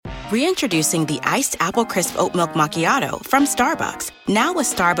Reintroducing the Iced Apple Crisp Oat Milk Macchiato from Starbucks. Now with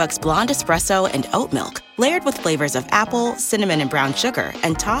Starbucks Blonde Espresso and oat milk, layered with flavors of apple, cinnamon, and brown sugar,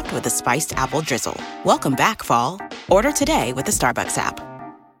 and topped with a spiced apple drizzle. Welcome back, fall. Order today with the Starbucks app.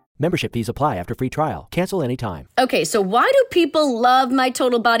 Membership fees apply after free trial. Cancel anytime. Okay, so why do people love my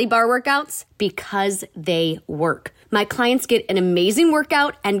Total Body Bar workouts? Because they work. My clients get an amazing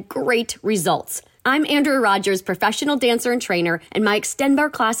workout and great results. I'm Andrea Rogers, professional dancer and trainer, and my Extend Bar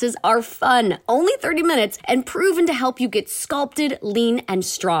classes are fun, only 30 minutes, and proven to help you get sculpted, lean, and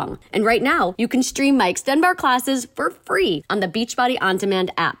strong. And right now, you can stream my Extend Bar classes for free on the Beachbody On Demand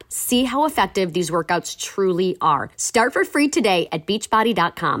app. See how effective these workouts truly are. Start for free today at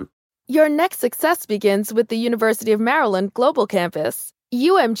beachbody.com. Your next success begins with the University of Maryland Global Campus.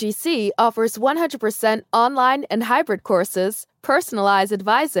 UMGC offers 100% online and hybrid courses, personalized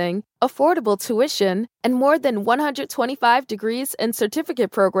advising, affordable tuition, and more than 125 degrees and certificate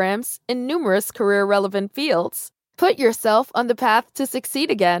programs in numerous career-relevant fields. Put yourself on the path to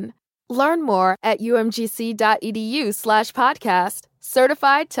succeed again. Learn more at umgc.edu/podcast.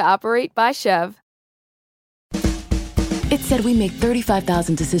 Certified to operate by Chev. It said we make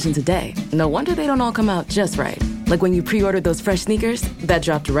 35,000 decisions a day. No wonder they don't all come out just right. Like when you pre-ordered those fresh sneakers, that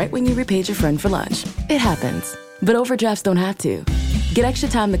dropped right when you repaid your friend for lunch. It happens. But overdrafts don't have to. Get extra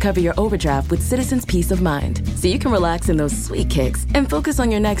time to cover your overdraft with Citizens Peace of Mind, so you can relax in those sweet kicks and focus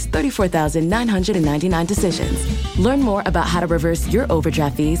on your next 34,999 decisions. Learn more about how to reverse your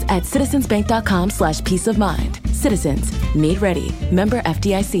overdraft fees at citizensbank.com/peace of mind. Citizens, made ready. Member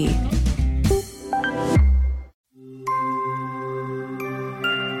FDIC.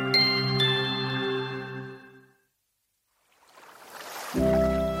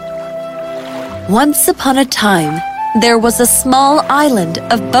 Once upon a time, there was a small island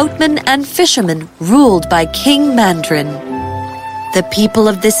of boatmen and fishermen ruled by King Mandarin. The people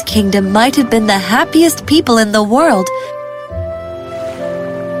of this kingdom might have been the happiest people in the world,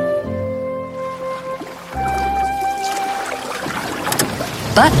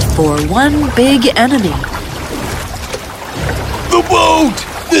 but for one big enemy. The boat!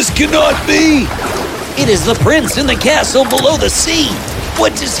 This cannot be! It is the prince in the castle below the sea!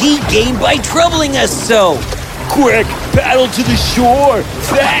 What does he gain by troubling us so? Quick, paddle to the shore!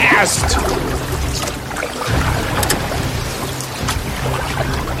 Fast!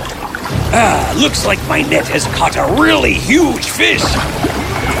 Looks like my net has caught a really huge fish!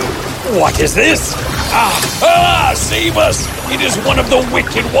 What is this? Save us! It is one of the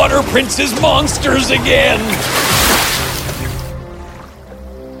wicked Water Prince's monsters again!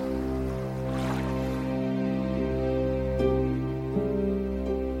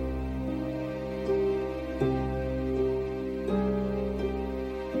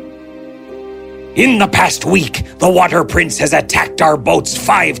 In the past week, the Water Prince has attacked our boats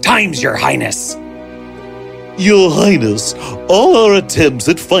 5 times, Your Highness. Your Highness, all our attempts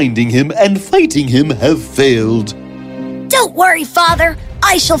at finding him and fighting him have failed. Don't worry, Father.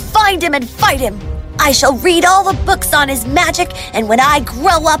 I shall find him and fight him. I shall read all the books on his magic, and when I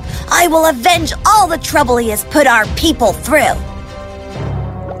grow up, I will avenge all the trouble he has put our people through.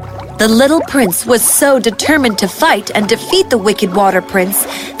 The little prince was so determined to fight and defeat the wicked Water Prince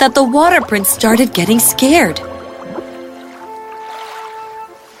that the Water Prince started getting scared.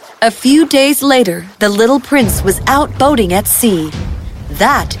 A few days later, the little prince was out boating at sea.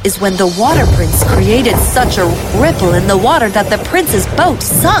 That is when the Water Prince created such a ripple in the water that the prince's boat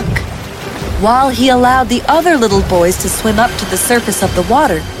sunk. While he allowed the other little boys to swim up to the surface of the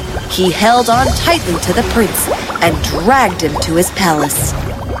water, he held on tightly to the prince and dragged him to his palace.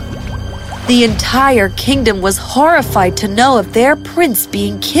 The entire kingdom was horrified to know of their prince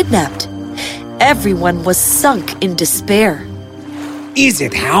being kidnapped. Everyone was sunk in despair. Is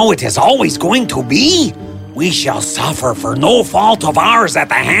it how it is always going to be? We shall suffer for no fault of ours at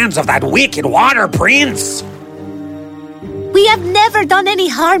the hands of that wicked Water Prince. We have never done any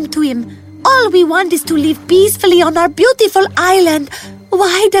harm to him. All we want is to live peacefully on our beautiful island.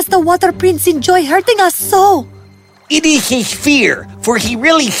 Why does the Water Prince enjoy hurting us so? It is his fear, for he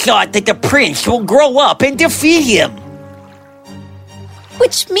really thought that the prince will grow up and defeat him.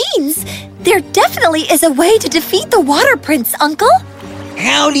 Which means there definitely is a way to defeat the Water Prince, Uncle.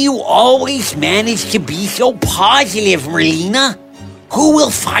 How do you always manage to be so positive, Merlina? Who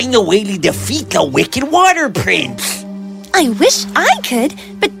will find a way to defeat the wicked Water Prince? I wish I could,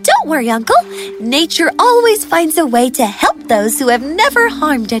 but don't worry, Uncle. Nature always finds a way to help those who have never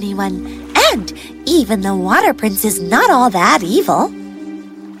harmed anyone. And even the Water Prince is not all that evil.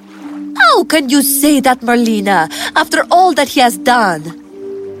 How can you say that, Merlina, after all that he has done?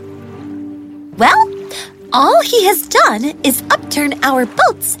 Well, All he has done is upturn our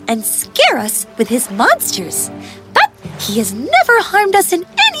boats and scare us with his monsters. But he has never harmed us in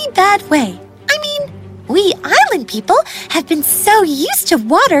any bad way. I mean, we island people have been so used to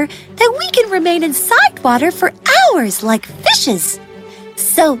water that we can remain inside water for hours like fishes.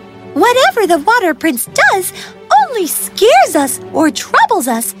 So, whatever the Water Prince does only scares us or troubles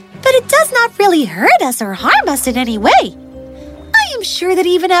us, but it does not really hurt us or harm us in any way. I am sure that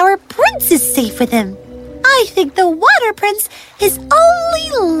even our prince is safe with him. I think the Water Prince is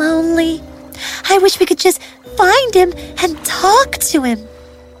only lonely. I wish we could just find him and talk to him.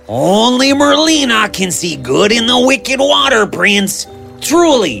 Only Merlina can see good in the Wicked Water Prince.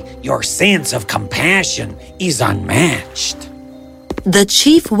 Truly, your sense of compassion is unmatched. The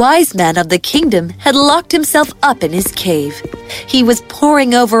chief wise man of the kingdom had locked himself up in his cave. He was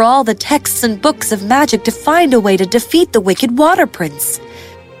poring over all the texts and books of magic to find a way to defeat the Wicked Water Prince.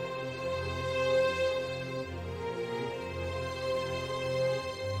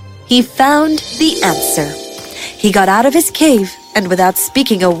 He found the answer. He got out of his cave and, without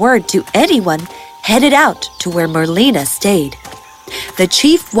speaking a word to anyone, headed out to where Merlina stayed. The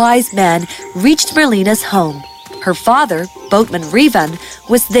chief wise man reached Merlina's home. Her father, boatman Revan,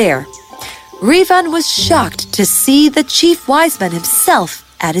 was there. Revan was shocked to see the chief wise man himself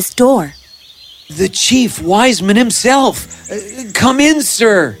at his door. The chief wise man himself. Come in,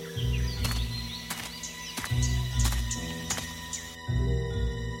 sir.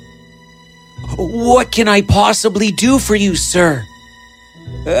 What can I possibly do for you, sir?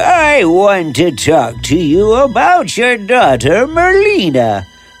 I want to talk to you about your daughter, Merlina.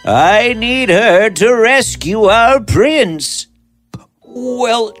 I need her to rescue our prince.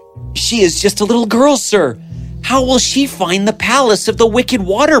 Well, she is just a little girl, sir. How will she find the palace of the Wicked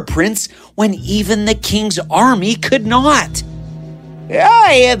Water Prince when even the king's army could not?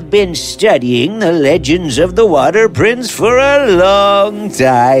 I have been studying the legends of the Water Prince for a long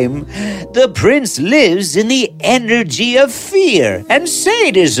time. The prince lives in the energy of fear and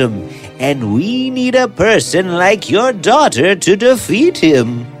sadism, and we need a person like your daughter to defeat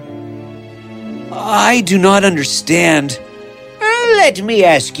him. I do not understand. Let me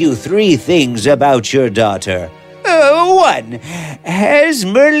ask you 3 things about your daughter. 1. Has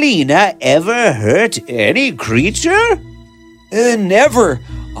Merlina ever hurt any creature? Never.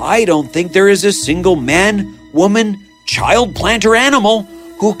 I don't think there is a single man, woman, child, plant, or animal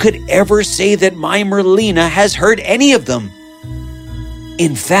who could ever say that my Merlina has hurt any of them.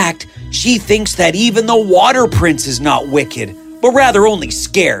 In fact, she thinks that even the Water Prince is not wicked, but rather only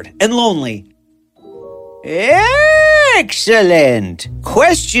scared and lonely. Excellent.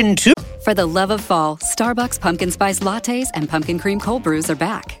 Question 2. For the love of fall, Starbucks pumpkin spice lattes and pumpkin cream cold brews are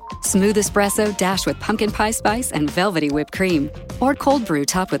back. Smooth espresso dashed with pumpkin pie spice and velvety whipped cream. Or cold brew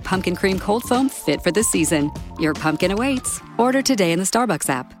topped with pumpkin cream cold foam fit for the season. Your pumpkin awaits. Order today in the Starbucks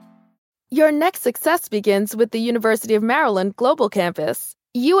app. Your next success begins with the University of Maryland Global Campus.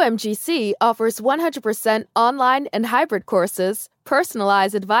 UMGC offers 100% online and hybrid courses,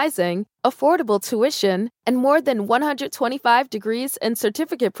 personalized advising, affordable tuition, and more than 125 degrees and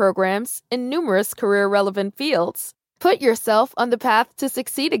certificate programs in numerous career-relevant fields. Put yourself on the path to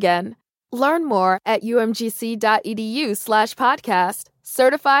succeed again. Learn more at umgc.edu/podcast.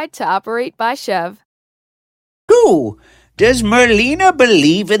 Certified to operate by Chev. 2. Does Merlina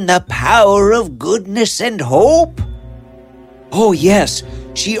believe in the power of goodness and hope? Oh, yes.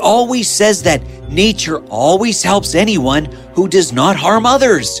 She always says that nature always helps anyone who does not harm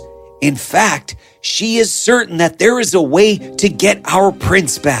others. In fact, she is certain that there is a way to get our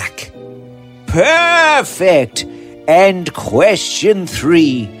prince back. Perfect. And question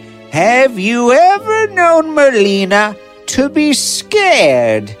 3. Have you ever known Merlina to be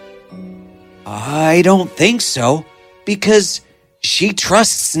scared? I don't think so, because she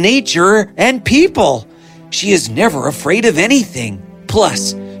trusts nature and people. She is never afraid of anything.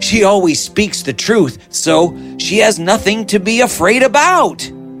 Plus, she always speaks the truth, so she has nothing to be afraid about.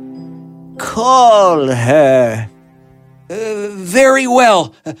 Call her. Very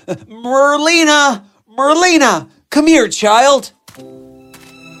well. Merlina! Merlina! Come here, child.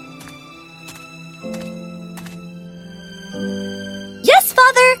 Yes,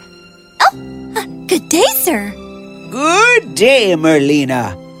 Father. Oh, good day, sir. Good day,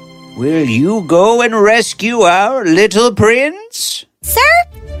 Merlina. Will you go and rescue our little prince? Sir,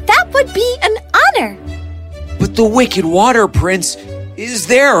 that would be an honor. But the Wicked Water Prince is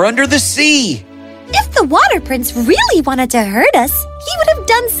there under the sea. If the Water Prince really wanted to hurt us, he would have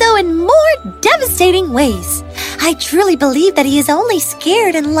done so in more devastating ways. I truly believe that he is only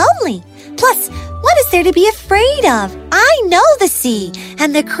scared and lonely. Plus, what is there to be afraid of? I know the sea,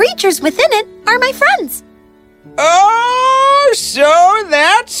 and the creatures within it are my friends. Oh, so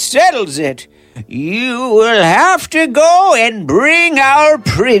that settles it. You will have to go and bring our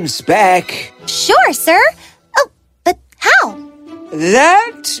prince back. Sure, sir. Oh, but how?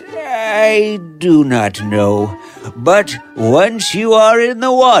 That I do not know. But once you are in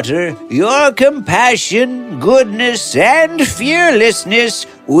the water, your compassion, goodness, and fearlessness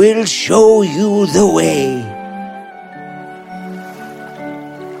will show you the way.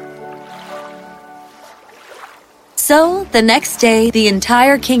 So, the next day, the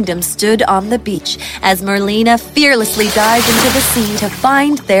entire kingdom stood on the beach as Merlina fearlessly dived into the sea to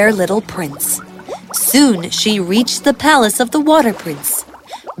find their little prince. Soon, she reached the palace of the Water Prince.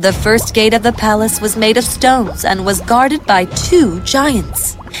 The first gate of the palace was made of stones and was guarded by 2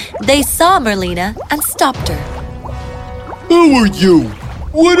 giants. They saw Merlina and stopped her. Who are you?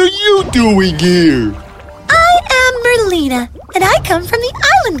 What are you doing here? I am Merlina, and I come from the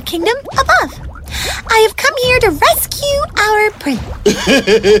island kingdom above. I have come here to rescue our prince.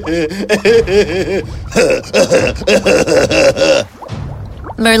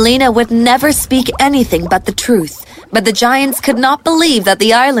 Merlina would never speak anything but the truth, but the giants could not believe that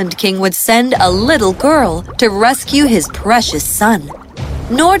the Island King would send a little girl to rescue his precious son.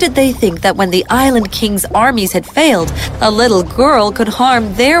 Nor did they think that when the Island King's armies had failed, a little girl could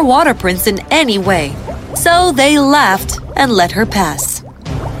harm their water prince in any way. So they laughed and let her pass.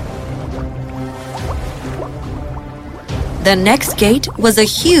 The next gate was a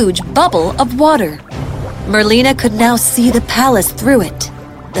huge bubble of water. Merlina could now see the palace through it.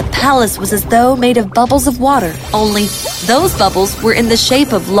 The palace was as though made of bubbles of water, only those bubbles were in the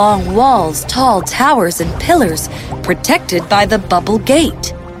shape of long walls, tall towers, and pillars, protected by the bubble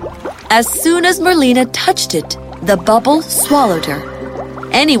gate. As soon as Merlina touched it, the bubble swallowed her.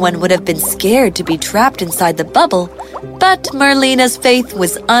 Anyone would have been scared to be trapped inside the bubble, but Merlina's faith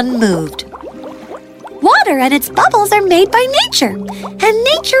was unmoved. Water and its bubbles are made by nature, and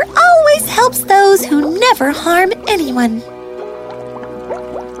nature always helps those who never harm anyone.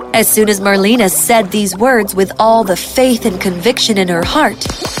 As soon as Merlina said these words with all the faith and conviction in her heart,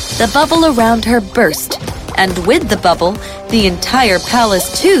 the bubble around her burst, and with the bubble, the entire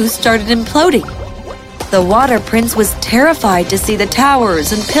palace too started imploding. The Water Prince was terrified to see the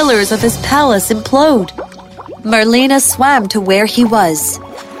towers and pillars of his palace implode. Merlina swam to where he was.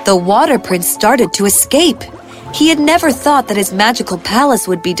 The Water Prince started to escape. He had never thought that his magical palace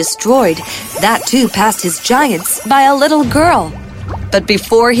would be destroyed, that too past his giants, by a little girl. But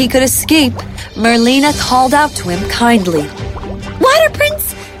before he could escape, Merlina called out to him kindly. Water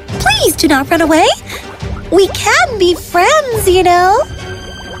Prince, please do not run away. We can be friends, you know.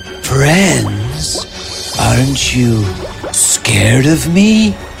 Friends? Aren't you scared of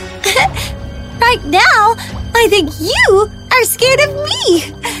me? Right now, I think you are scared of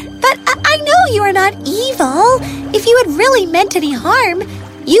me. But I know you are not evil. If you had really meant any harm,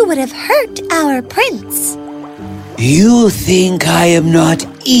 you would have hurt our prince. You think I am not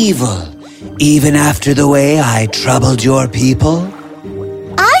evil, even after the way I troubled your people?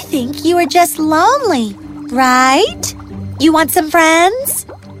 I think you are just lonely, right? You want some friends?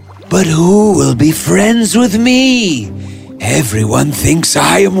 But who will be friends with me? Everyone thinks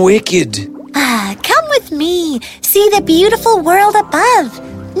I am wicked. Come with me. See the beautiful world above.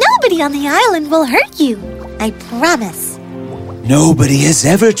 Nobody on the island will hurt you. I promise. Nobody has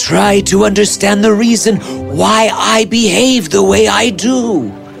ever tried to understand the reason why I behave the way I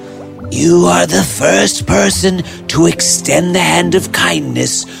do. You are the first person to extend the hand of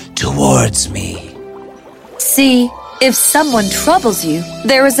kindness towards me. See, if someone troubles you,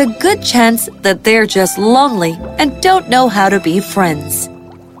 there is a good chance that they're just lonely and don't know how to be friends.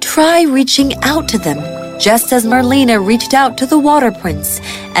 Try reaching out to them, just as Merlina reached out to the Water Prince,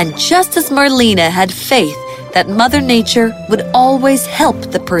 and just as Merlina had faith that Mother Nature would always help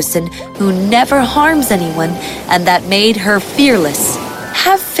the person who never harms anyone and that made her fearless.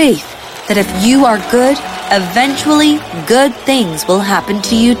 Have faith that if you are good, eventually good things will happen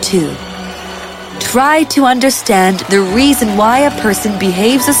to you too. Try to understand the reason why a person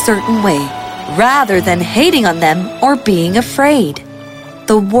behaves a certain way, rather than hating on them or being afraid.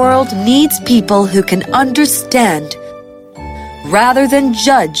 The world needs people who can understand, rather than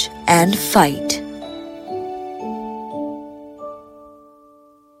judge and fight.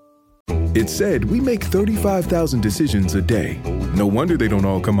 It's said we make 35,000 decisions a day. No wonder they don't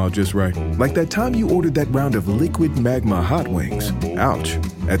all come out just right. Like that time you ordered that round of liquid magma hot wings. Ouch.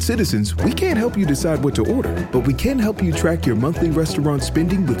 At Citizens, we can't help you decide what to order, but we can help you track your monthly restaurant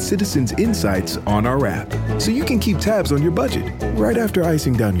spending with Citizens Insights on our app, so you can keep tabs on your budget right after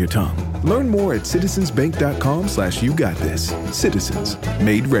icing down your tongue. Learn more at citizensbank.com/you-got-this. Citizens,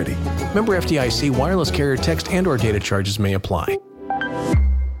 made ready. Member FDIC. Wireless carrier text and/or data charges may apply.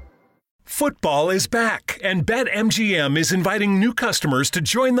 Football is back, and BetMGM is inviting new customers to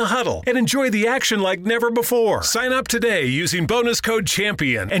join the huddle and enjoy the action like never before. Sign up today using bonus code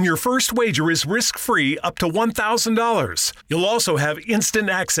CHAMPION, and your first wager is risk-free up to $1,000. You'll also have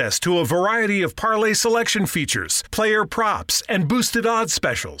instant access to a variety of parlay selection features, player props, and boosted odds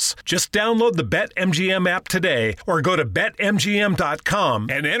specials. Just download the BetMGM app today or go to BetMGM.com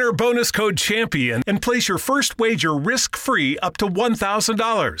and enter bonus code CHAMPION and place your first wager risk-free up to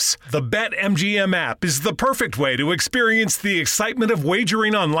 $1,000. The BetMGM app is the perfect way to experience the excitement of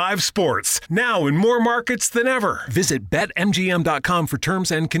wagering on live sports, now in more markets than ever. Visit BetMGM.com for terms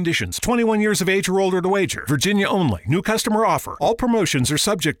and conditions. 21 years of age or older to wager. Virginia only. New customer offer. All promotions are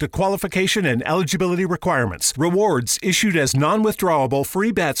subject to qualification and eligibility requirements. Rewards issued as non-withdrawable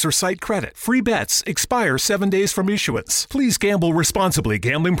free bets or site credit. Free bets expire 7 days from issuance. Please gamble responsibly.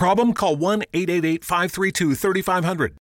 Gambling problem? Call 1-888-532-3500.